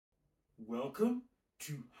Welcome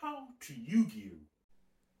to How to Yugioh.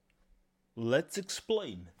 Let's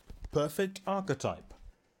explain. Perfect archetype.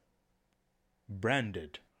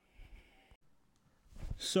 Branded.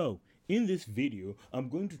 So, in this video, I'm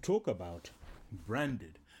going to talk about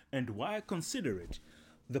branded and why I consider it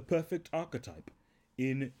the perfect archetype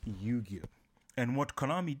in Yu-Gi-Oh! And what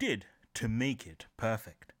Konami did to make it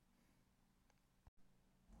perfect.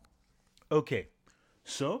 Okay,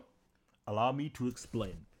 so allow me to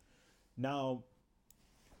explain. Now,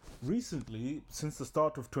 recently, since the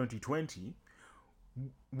start of 2020,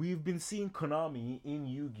 we've been seeing Konami in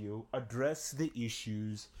Yu-Gi-Oh! Address the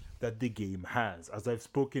issues that the game has. As I've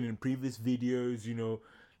spoken in previous videos,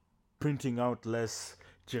 printing out less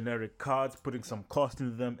generic cards, putting some cost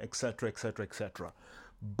into them, etc., etc., etc.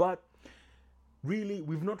 But really,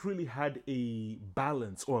 we've not really had a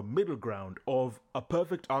balance or a middle ground of a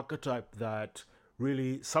perfect archetype that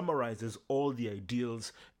really summarizes all the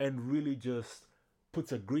ideals and really just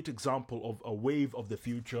puts a great example of a wave of the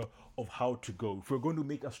future of how to go. If we're going to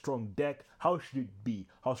make a strong deck, how should it be?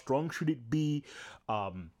 How strong should it be?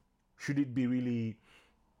 Should it be really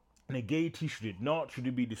negative? Should it not? Should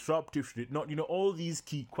it be disruptive? Should it not? All these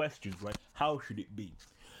key questions, right? How should it be?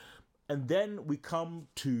 And then we come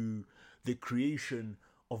to the creation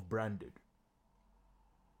of branded.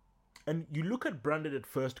 And you look at branded at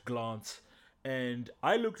first glance, and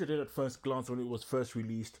I looked at it at first glance when it was first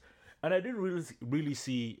released, and I didn't really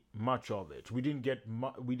see much of it. We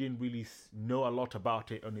didn't really know a lot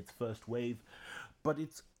about it on its first wave, but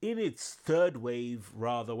it's in its third wave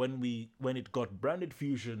rather when it got branded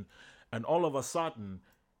fusion, and all of a sudden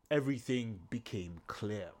everything became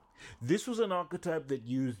clear. This was an archetype that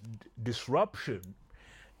used disruption,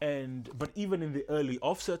 but even in the early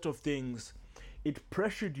offset of things, it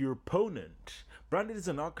pressured your opponent. Branded is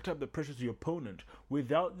an archetype that pressures your opponent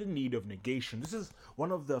without the need of negation. This is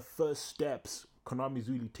one of the first steps Konami's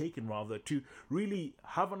really taken, rather, to really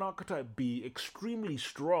have an archetype be extremely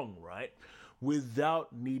strong, right?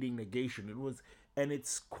 Without needing negation.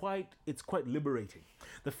 It's quite liberating.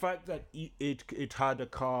 The fact that it had a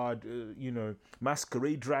card,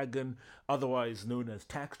 Masquerade Dragon, otherwise known as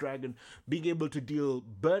Tax Dragon, being able to deal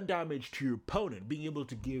burn damage to your opponent, being able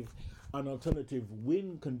to give an alternative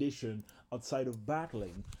win condition outside of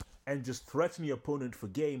battling, and just threaten your opponent for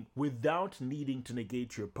game without needing to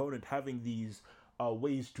negate your opponent, having these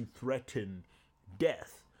ways to threaten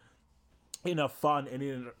death in a fun and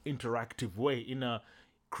in an interactive way, in a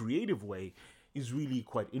creative way, is really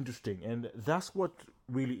quite interesting. And that's what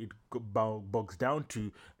really it bogs down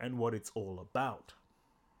to and what it's all about.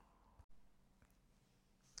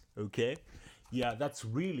 Okay? Yeah, that's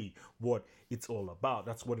really what it's all about.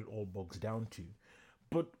 That's what it all bogs down to.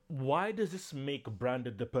 But why does this make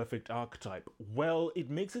branded the perfect archetype? Well, it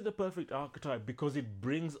makes it the perfect archetype because it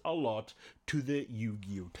brings a lot to the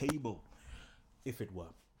Yu-Gi-Oh table, if it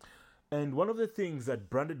were. And one of the things that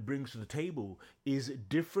branded brings to the table is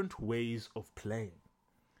different ways of playing.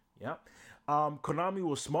 Yeah. Konami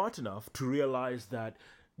was smart enough to realize that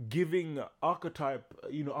giving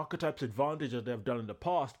archetypes advantage as they've done in the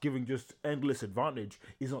past, giving just endless advantage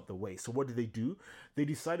is not the way. So what did they do? They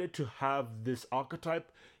decided to have this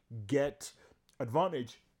archetype get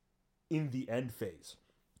advantage in the end phase.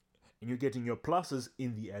 And you're getting your pluses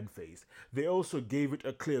in the end phase. They also gave it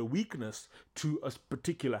a clear weakness to a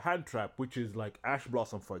particular hand trap, which is like Ash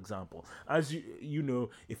Blossom, for example. As you know,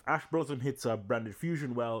 if Ash Blossom hits a branded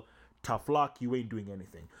fusion, well, tough luck, you ain't doing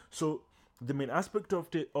anything. So the main aspect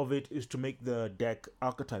of it is to make the deck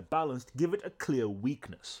archetype balanced, give it a clear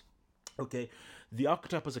weakness. Okay, the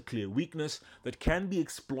archetype has a clear weakness that can be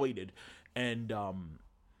exploited, and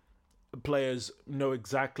players will know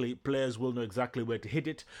exactly where to hit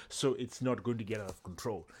it, so it's not going to get out of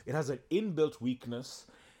control. It has an inbuilt weakness.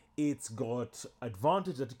 It's got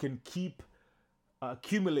advantage that it can keep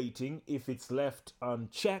accumulating if it's left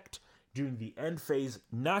unchecked during the end phase,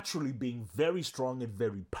 naturally being very strong and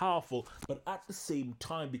very powerful, but at the same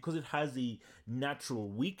time, because it has a natural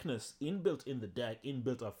weakness inbuilt in the deck,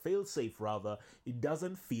 inbuilt a failsafe rather, it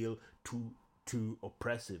doesn't feel too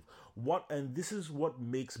oppressive. And this is what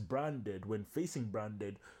makes branded, when facing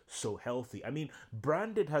branded, so healthy. I mean,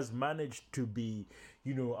 branded has managed to be,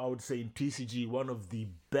 I would say in TCG, one of the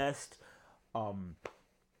best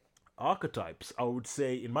archetypes, I would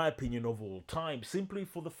say, in my opinion, of all time, simply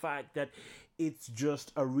for the fact that it's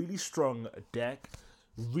just a really strong deck,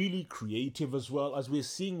 really creative as well. As we're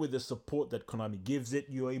seeing with the support that Konami gives it,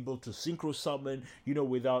 you're able to synchro summon,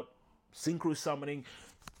 without synchro summoning,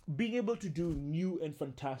 being able to do new and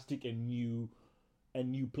fantastic and new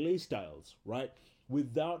play styles, right?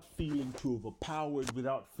 Without feeling too overpowered,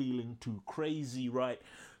 without feeling too crazy, right?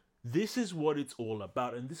 This is what it's all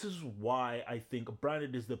about, and this is why I think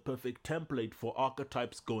branded is the perfect template for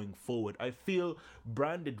archetypes going forward. I feel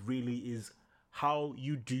branded really is how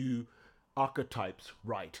you do archetypes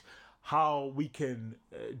right. How we can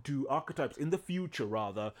do archetypes in the future,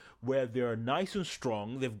 rather, where they're nice and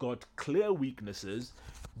strong, they've got clear weaknesses.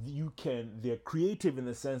 They're creative in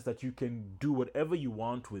the sense that you can do whatever you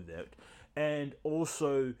want with it, and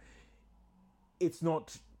also it's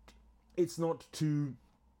not it's not too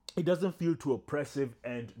it doesn't feel too oppressive,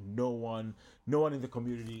 and no one in the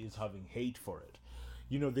community is having hate for it.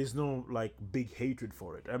 There's no like big hatred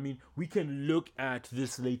for it. I mean, we can look at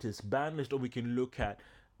this latest ban list, or we can look at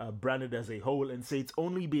branded as a whole and say it's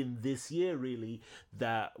only been this year really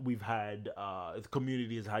that we've had the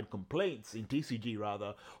community has had complaints in TCG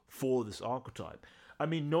rather for this archetype. I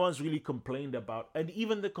mean, no one's really complained about, and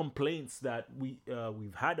even the complaints that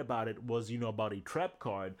we've had about it was about a trap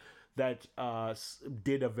card that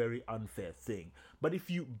did a very unfair thing. But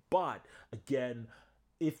again,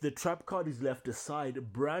 if the trap card is left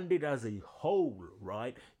aside, branded as a whole,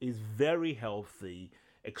 right, is very healthy,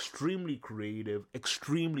 extremely creative,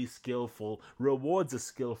 extremely skillful, rewards a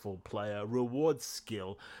skillful player, rewards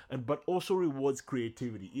skill, and but also rewards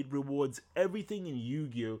creativity. It rewards everything in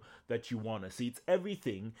Yu-Gi-Oh that you want to see. It's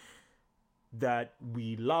everything that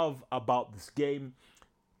we love about this game.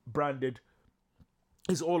 Branded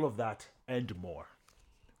is all of that and more,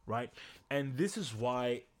 right? And this is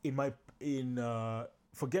why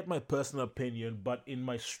forget my personal opinion, but in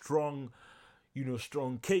my strong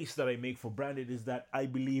case that I make for branded is that I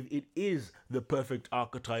believe it is the perfect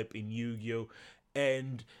archetype in Yu-Gi-Oh,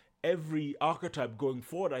 and every archetype going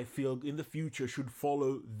forward, I feel in the future should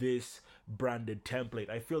follow this branded template.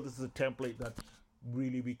 I feel this is a template that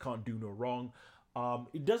really we can't do no wrong.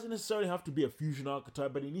 It doesn't necessarily have to be a fusion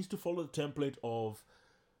archetype, but it needs to follow the template of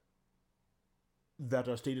that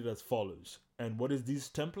are stated as follows. And what is this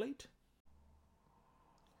template?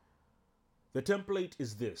 The template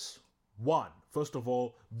is this. One, first of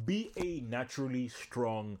all, be a naturally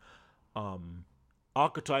strong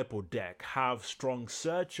archetype or deck. Have strong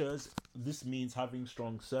searchers. This means having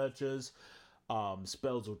strong searchers,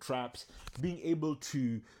 spells or traps, being able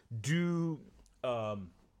to do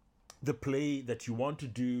the play that you want to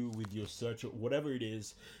do with your searcher, whatever it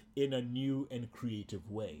is, in a new and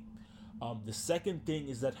creative way. The second thing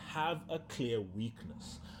is that have a clear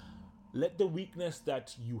weakness. Let the weakness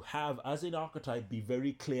that you have as an archetype be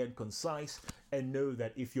very clear and concise, and know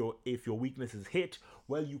that if your weakness is hit,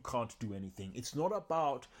 well, you can't do anything. It's not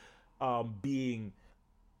about being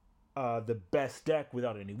the best deck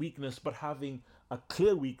without any weakness, but having a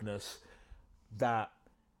clear weakness that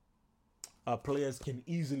players can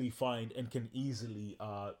easily find and can easily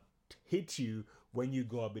hit you when you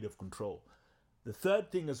go a bit of control. The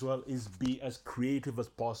third thing as well is be as creative as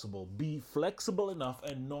possible. Be flexible enough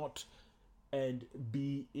and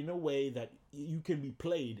be in a way that you can be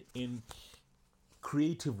played in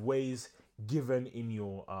creative ways given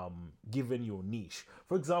your niche.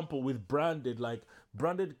 For example, with branded,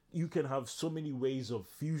 you can have so many ways of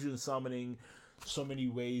fusion summoning, so many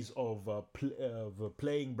ways of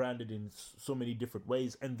playing branded in so many different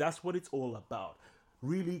ways, and that's what it's all about.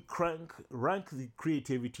 Really rank the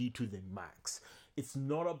creativity to the max. It's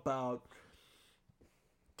not about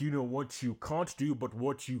what you can't do, but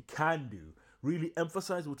what you can do. Really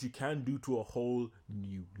emphasize what you can do to a whole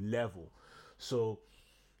new level. So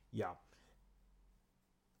yeah,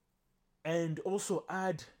 and also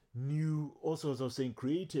add new, also as I was saying,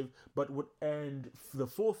 creative, and the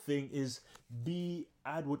fourth thing is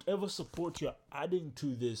add whatever support you're adding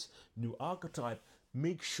to this new archetype.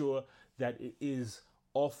 Make sure that it is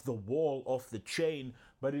off the wall, off the chain,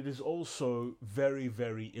 but it is also very,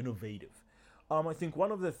 very innovative. I think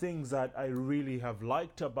one of the things that I really have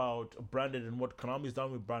liked about Branded and what Konami's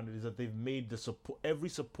done with Branded is that they've made every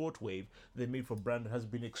support wave they made for Branded has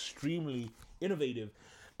been extremely innovative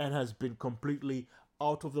and has been completely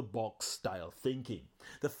out of the box style thinking.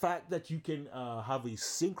 The fact that you can have a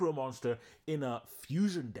synchro monster in a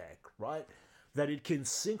fusion deck, right? That it can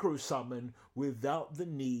synchro summon without the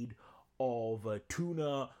need of a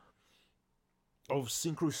tuner of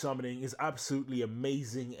synchro summoning is absolutely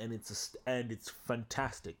amazing, and it's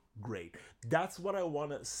fantastic, great. That's what I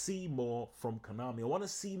want to see more from Konami. I want to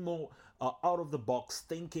see more out of the box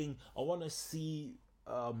thinking. I want to see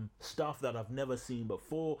stuff that I've never seen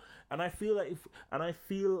before, and I feel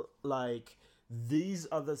like this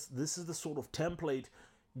is the sort of template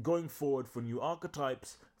going forward for new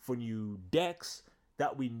archetypes, for new decks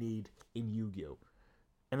that we need in Yu-Gi-Oh.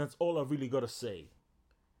 And that's all I've really got to say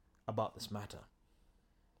about this matter.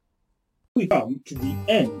 We come to the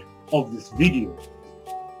end of this video.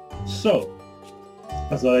 So,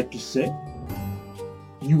 as I like to say,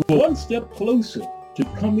 you are one step closer to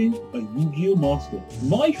becoming a Yu-Gi-Oh master.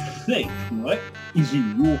 My fate, right, is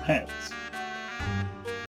in your hands.